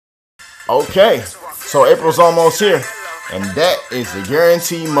Okay, so April's almost here, and that is the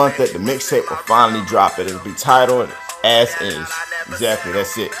guarantee month that the mixtape will finally drop. It'll be titled As Is. Exactly,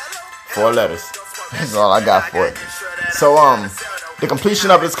 that's it. 4 letters. That's all I got for it. So the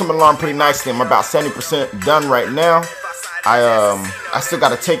completion of it's coming along pretty nicely. I'm about 70% done right now. I still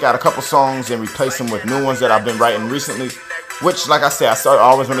got to take out a couple songs and replace them with new ones that I've been writing recently. Which, like I said, I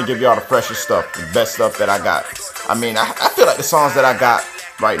always want to give y'all the freshest stuff, the best stuff that I got. I mean, I feel like the songs that I got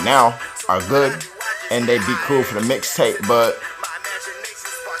right now are good, and they be cool for the mixtape. But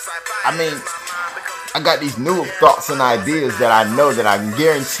I mean, I got these new thoughts and ideas that I know that I can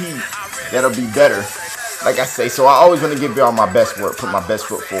guarantee that'll be better. Like I say, so I always want to give y'all my best work, put my best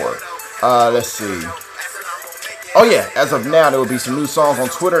foot forward. Let's see. Oh yeah, as of now, there will be some new songs on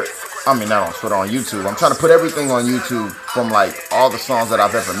Twitter. I mean, not on Twitter, on YouTube. I'm trying to put everything on YouTube from like all the songs that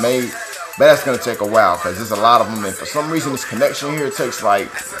I've ever made. But that's going to take a while because there's a lot of them. And for some reason, this connection here takes like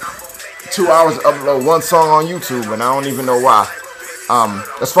 2 hours to upload one song on YouTube. And I don't even know why.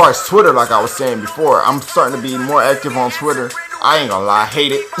 As far as Twitter, like I was saying before, I'm starting to be more active on Twitter. I ain't going to lie, I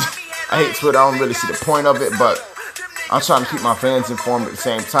hate it. I hate Twitter. I don't really see the point of it. But I'm trying to keep my fans informed at the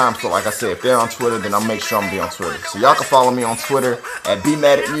same time. So like I said, if they're on Twitter, then I'll make sure I'm be on Twitter. So y'all can follow me on Twitter at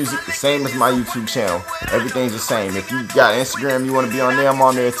BMaticMusic, the same as my YouTube channel. Everything's the same. If you got Instagram, you want to be on there, I'm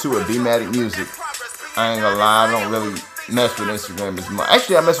on there too at BMaticMusic. I ain't gonna lie, I don't really mess with Instagram as much.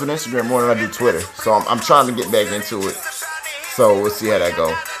 Actually, I mess with Instagram more than I do Twitter. So I'm trying to get back into it. So we'll see how that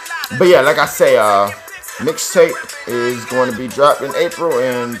goes. But yeah, like I say, mixtape is going to be dropped in April,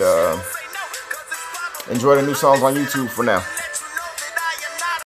 and enjoy the new songs on YouTube for now.